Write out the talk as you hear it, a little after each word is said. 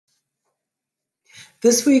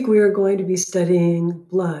This week we are going to be studying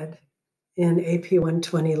blood in AP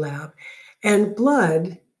 120 lab. And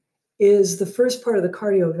blood is the first part of the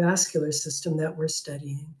cardiovascular system that we're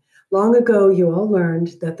studying. Long ago, you all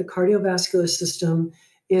learned that the cardiovascular system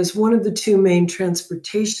is one of the two main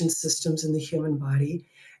transportation systems in the human body.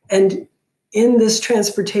 And in this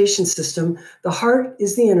transportation system, the heart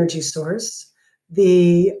is the energy source.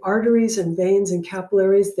 The arteries and veins and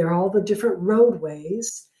capillaries, they're all the different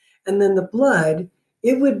roadways. And then the blood,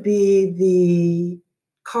 it would be the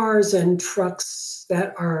cars and trucks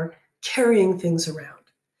that are carrying things around.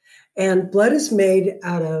 And blood is made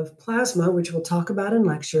out of plasma, which we'll talk about in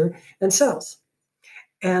lecture, and cells.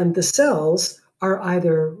 And the cells are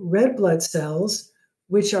either red blood cells,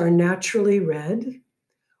 which are naturally red,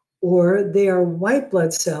 or they are white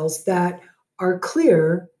blood cells that are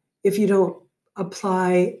clear if you don't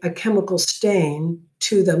apply a chemical stain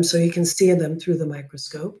to them so you can see them through the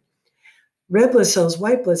microscope. Red blood cells,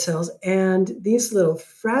 white blood cells, and these little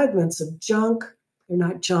fragments of junk, they're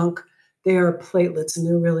not junk, they are platelets, and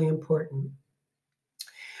they're really important.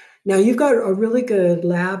 Now, you've got a really good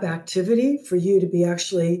lab activity for you to be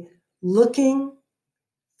actually looking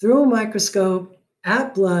through a microscope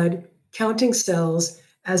at blood, counting cells,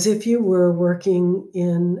 as if you were working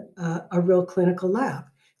in a real clinical lab.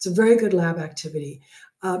 It's a very good lab activity.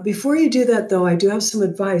 Before you do that, though, I do have some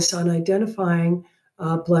advice on identifying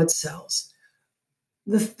blood cells.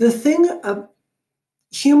 The thing of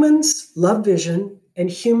humans love vision and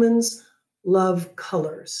humans love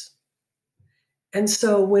colors. And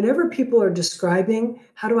so whenever people are describing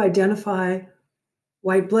how to identify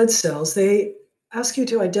white blood cells, they ask you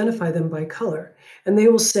to identify them by color. And they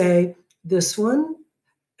will say, this one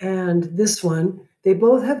and this one, they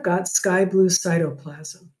both have got sky blue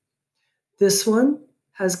cytoplasm. This one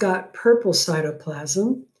has got purple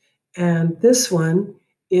cytoplasm, and this one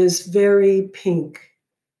is very pink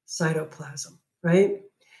cytoplasm, right?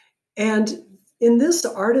 And in this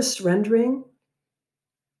artist rendering,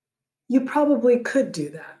 you probably could do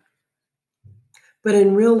that. But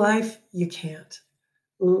in real life, you can't.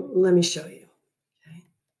 Let me show you. Okay.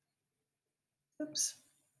 Oops.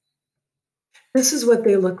 This is what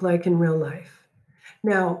they look like in real life.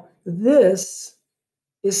 Now, this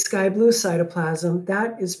is sky blue cytoplasm.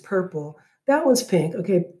 That is purple. That one's pink.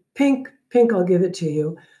 Okay, pink, I'll give it to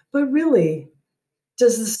you. But really,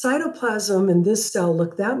 does the cytoplasm in this cell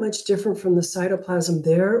look that much different from the cytoplasm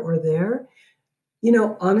there or there? You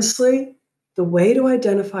know, honestly, the way to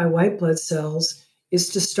identify white blood cells is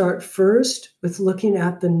to start first with looking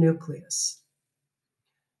at the nucleus.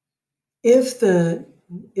 If the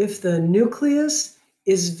nucleus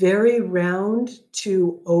is very round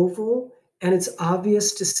to oval and it's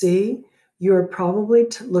obvious to see, you're probably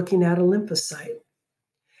looking at a lymphocyte.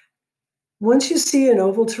 Once you see an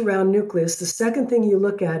oval to round nucleus, the second thing you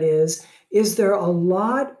look at is there a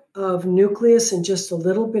lot of nucleus and just a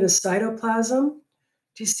little bit of cytoplasm?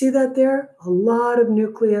 Do you see that there? A lot of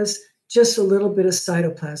nucleus, just a little bit of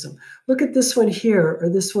cytoplasm. Look at this one here or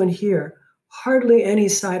this one here. Hardly any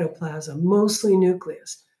cytoplasm, mostly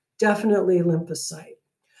nucleus, definitely lymphocyte.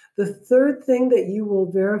 The third thing that you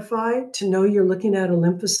will verify to know you're looking at a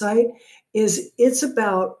lymphocyte is it's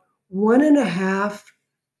about 1.5,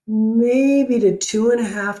 maybe to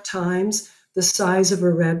 2.5 times the size of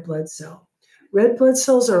a red blood cell. Red blood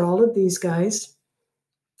cells are all of these guys.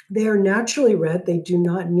 They are naturally red. They do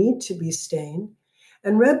not need to be stained.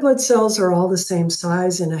 And red blood cells are all the same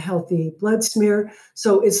size in a healthy blood smear.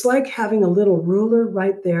 So it's like having a little ruler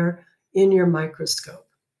right there in your microscope.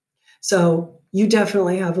 So you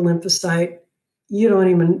definitely have a lymphocyte. You don't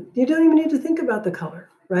even need to think about the color,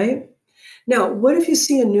 right? Now, what if you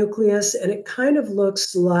see a nucleus and it kind of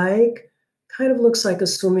looks like a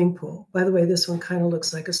swimming pool? By the way, this one kind of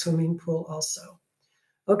looks like a swimming pool also.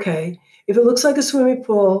 Okay, if it looks like a swimming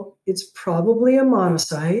pool, it's probably a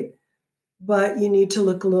monocyte, but you need to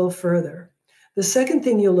look a little further. The second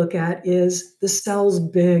thing you'll look at is the cell's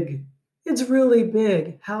big. It's really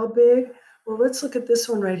big. How big? Well, let's look at this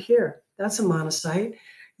one right here. That's a monocyte.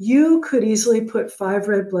 You could easily put 5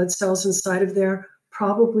 red blood cells inside of there,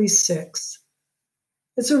 probably 6.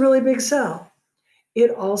 It's a really big cell.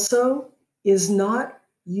 It also is not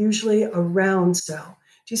usually a round cell.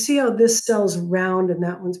 Do you see how this cell's round and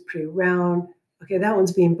that one's pretty round? Okay, that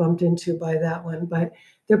one's being bumped into by that one, but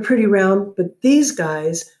they're pretty round. But these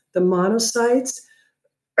guys, the monocytes,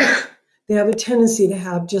 they have a tendency to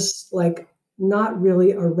have just like not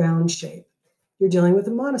really a round shape. You're dealing with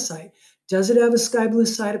a monocyte. Does it have a sky blue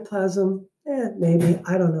cytoplasm? Maybe,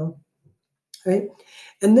 I don't know, right?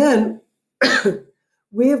 And then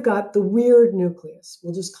we have got the weird nucleus.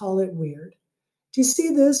 We'll just call it weird. Do you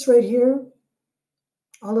see this right here?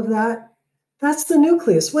 All of that, that's the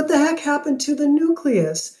nucleus. What the heck happened to the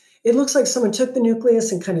nucleus? It looks like someone took the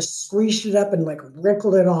nucleus and kind of squeezed it up and like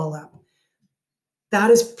wrinkled it all up.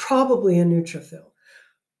 That is probably a neutrophil.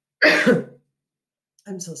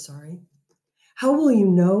 I'm so sorry. How will you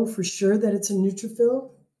know for sure that it's a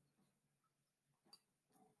neutrophil?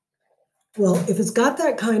 Well, if it's got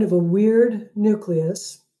that kind of a weird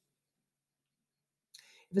nucleus,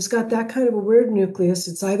 it's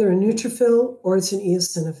either a neutrophil or it's an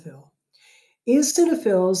eosinophil.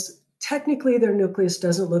 Eosinophils, technically their nucleus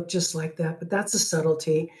doesn't look just like that, but that's a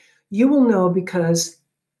subtlety. You will know because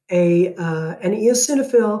an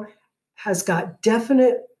eosinophil has got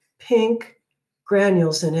definite pink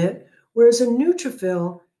granules in it, whereas a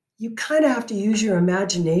neutrophil, you kind of have to use your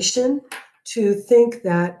imagination to think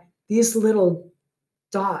that these little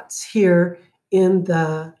dots here in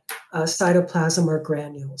the cytoplasm are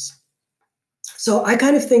granules. So I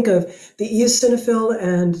kind of think of the eosinophil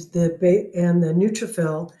and the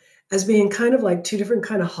neutrophil as being kind of like two different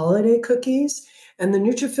kind of holiday cookies. And the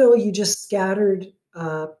neutrophil, you just scattered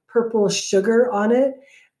purple sugar on it,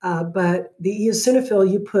 but the eosinophil,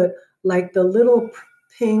 you put like the little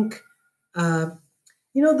pink, the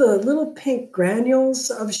little pink granules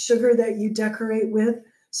of sugar that you decorate with,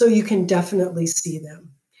 so you can definitely see them.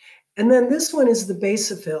 And then this one is the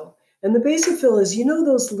basophil. And the basophil is,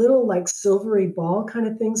 those little like silvery ball kind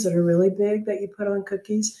of things that are really big that you put on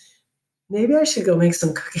cookies? Maybe I should go make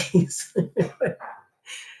some cookies.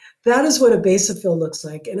 That is what a basophil looks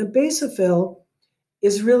like. And a basophil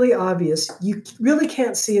is really obvious. You really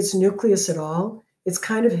can't see its nucleus at all. It's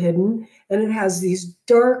kind of hidden. And it has these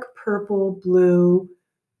dark purple, blue,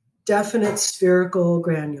 definite spherical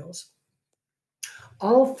granules.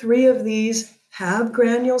 All three of these have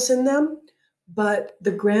granules in them, but the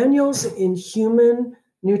granules in human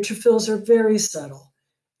neutrophils are very subtle.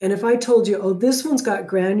 And if I told you, oh, this one's got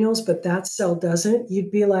granules, but that cell doesn't, you'd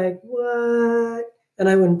be like, what? And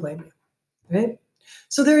I wouldn't blame you, right?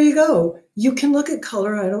 So there you go. You can look at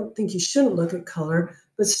color. I don't think you shouldn't look at color,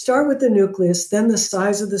 but start with the nucleus, then the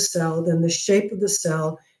size of the cell, then the shape of the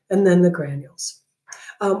cell, and then the granules.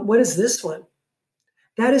 What is this one?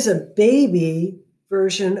 That is a baby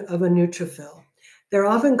version of a neutrophil. They're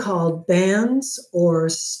often called bands or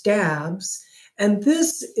stabs, and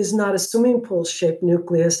this is not a swimming pool shaped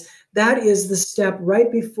nucleus. That is the step right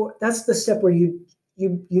before, that's the step where you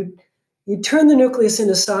turn the nucleus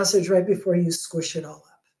into sausage right before you squish it all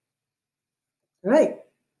up. All right.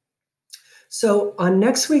 So on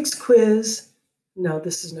next week's quiz, no,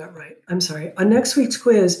 this is not right. I'm sorry. On next week's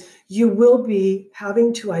quiz, you will be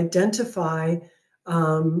having to identify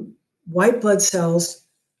white blood cells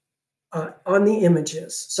on the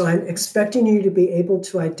images. So I'm expecting you to be able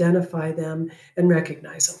to identify them and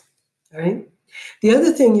recognize them. All right. The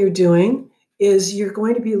other thing you're doing is you're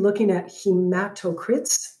going to be looking at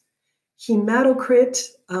hematocrits. Hematocrit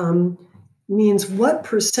means what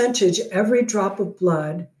percentage every drop of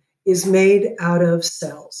blood is made out of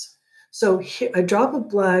cells. So a drop of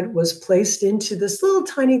blood was placed into this little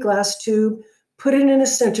tiny glass tube, put it in a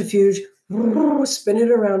centrifuge, spin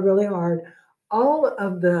it around really hard. All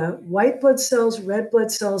of the white blood cells, red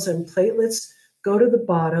blood cells, and platelets go to the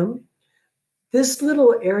bottom. This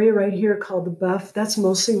little area right here called the buff, that's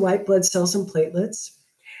mostly white blood cells and platelets.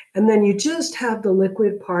 And then you just have the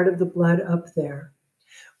liquid part of the blood up there.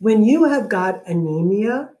 When you have got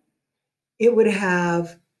anemia, it would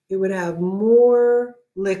have more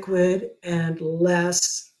liquid and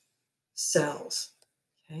less cells.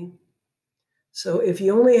 Okay. So if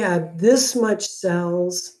you only had this much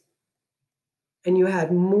cells and you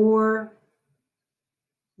had more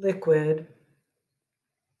liquid,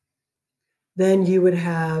 then you would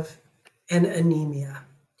have an anemia.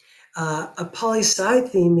 A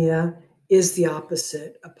polycythemia is the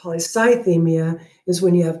opposite. A polycythemia is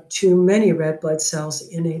when you have too many red blood cells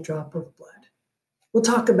in a drop of blood. We'll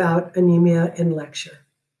talk about anemia in lecture.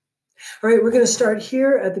 All right, we're going to start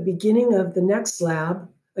here at the beginning of the next the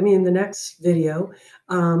next video,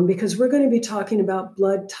 because we're going to be talking about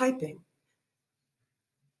blood typing.